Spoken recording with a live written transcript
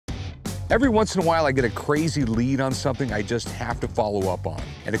Every once in a while, I get a crazy lead on something I just have to follow up on.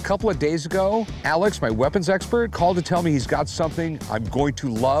 And a couple of days ago, Alex, my weapons expert, called to tell me he's got something I'm going to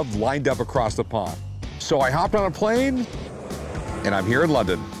love lined up across the pond. So I hopped on a plane, and I'm here in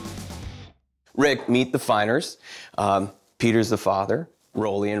London. Rick, meet the Finers. Peter's the father.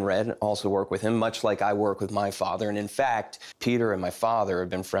 Rolly and Red also work with him, much like I work with my father. And in fact, Peter and my father have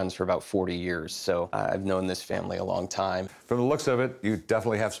been friends for about 40 years, so I've known this family a long time. From the looks of it, you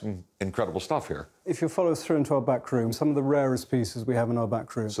definitely have some incredible stuff here. If you'll follow us through into our back room, some of the rarest pieces we have in our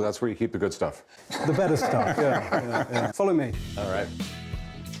back room. So that's where you keep the good stuff? The better stuff, yeah. Follow me. All right.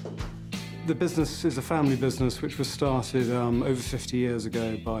 The business is a family business which was started over 50 years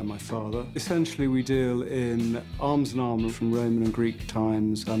ago by my father. Essentially, we deal in arms and armour from Roman and Greek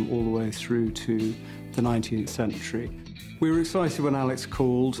times all the way through to the 19th century. We were excited when Alex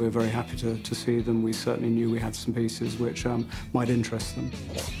called. We were very happy to see them. We certainly knew we had some pieces which might interest them.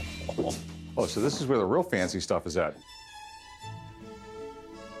 Oh, so this is where the real fancy stuff is at.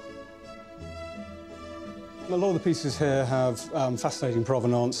 A lot of the pieces here have fascinating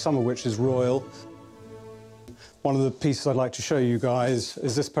provenance, some of which is royal. One of the pieces I'd like to show you guys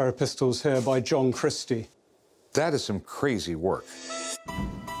is this pair of pistols here by John Christie. That is some crazy work.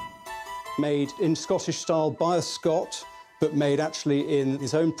 Made in Scottish style by a Scot, but made actually in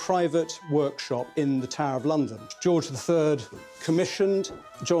his own private workshop in the Tower of London. George III commissioned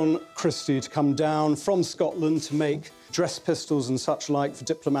John Christie to come down from Scotland to make dress pistols and such like for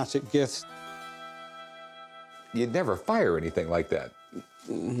diplomatic gifts. You'd never fire anything like that.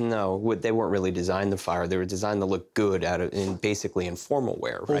 No, they weren't really designed to fire. They were designed to look good basically in formal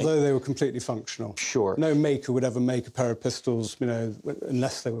wear, right? Although they were completely functional. Sure. No maker would ever make a pair of pistols, you know,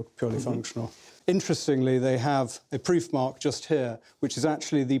 unless they were purely functional. Interestingly, they have a proof mark just here, which is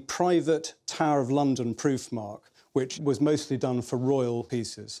actually the private Tower of London proof mark, which was mostly done for royal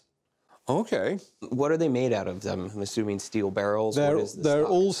pieces. Okay. What are they made out of? I'm assuming steel barrels? They're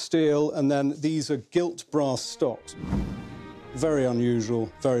all steel, and then these are gilt brass stocks. Very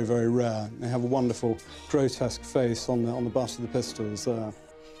unusual, very, very rare. They have a wonderful, grotesque face on the butt of the pistols there.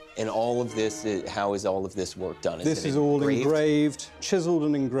 And all of this, how is all of this work done? This is all engraved, chiseled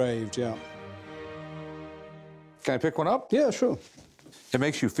and engraved, yeah. Can I pick one up? Yeah, sure. It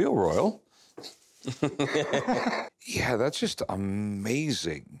makes you feel royal. Yeah, that's just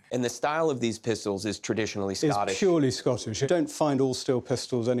amazing. And the style of these pistols is traditionally Scottish. It's purely Scottish. You don't find all steel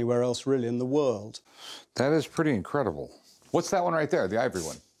pistols anywhere else, really, in the world. That is pretty incredible. What's that one right there, the ivory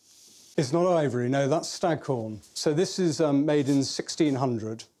one? It's not ivory, no, that's staghorn. So this is made in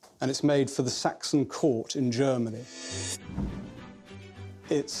 1600, and it's made for the Saxon court in Germany.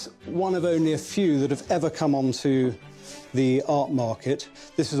 It's one of only a few that have ever come onto the art market.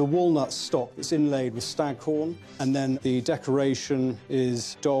 This is a walnut stock that's inlaid with staghorn, and then the decoration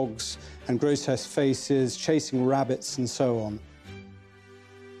is dogs and grotesque faces, chasing rabbits and so on.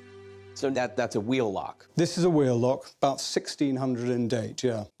 So that's a wheel lock? This is a wheel lock, about 1600 in date,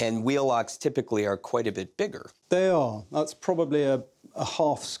 yeah. And wheel locks typically are quite a bit bigger. They are. That's probably a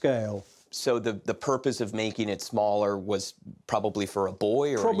half scale. So the purpose of making it smaller was probably for a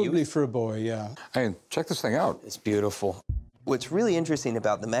boy or probably a youth? For a boy, yeah. Hey, check this thing out. It's beautiful. What's really interesting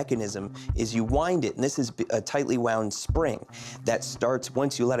about the mechanism is you wind it, and this is a tightly wound spring that starts,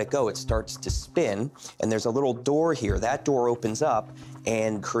 once you let it go, it starts to spin, and there's a little door here. That door opens up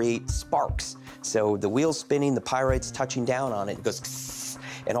and creates sparks. So the wheel's spinning, the pyrite's touching down on it, it goes,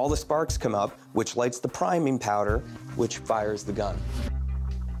 and all the sparks come up, which lights the priming powder, which fires the gun.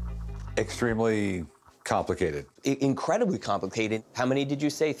 Extremely complicated. Incredibly complicated. How many did you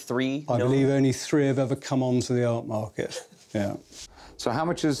say? 3? I believe only 3 have ever come onto the art market. Yeah. So how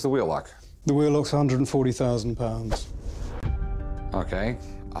much is the wheel lock? The wheel lock's £140,000. Okay.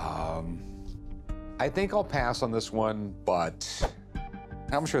 I think I'll pass on this one, but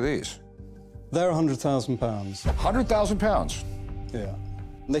how much are these? They're £100,000. £100,000? Yeah.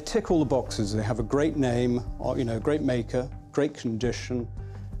 And they tick all the boxes. They have a great name, you know, great maker, great condition,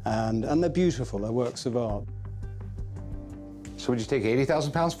 and they're beautiful. They're works of art. So would you take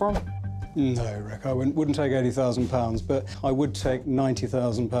 £80,000 for them? No, Rick, I wouldn't take £80,000, but I would take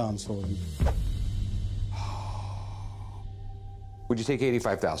 £90,000 for them. Would you take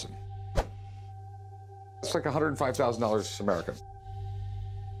 $85,000? It's like $105,000 American.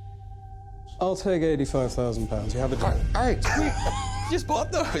 I'll take £85,000. You have a deal. All right, sweet. You just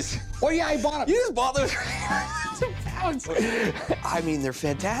bought those. Oh, yeah, I bought them. You just bought those. I mean, they're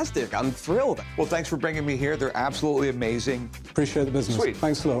fantastic. I'm thrilled. Well, thanks for bringing me here. They're absolutely amazing. Appreciate the business. Sweet.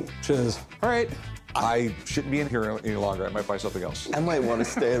 Thanks a lot. Cheers. All right. I shouldn't be in here any longer. I might buy something else. I might want to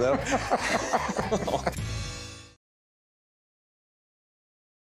stay, though.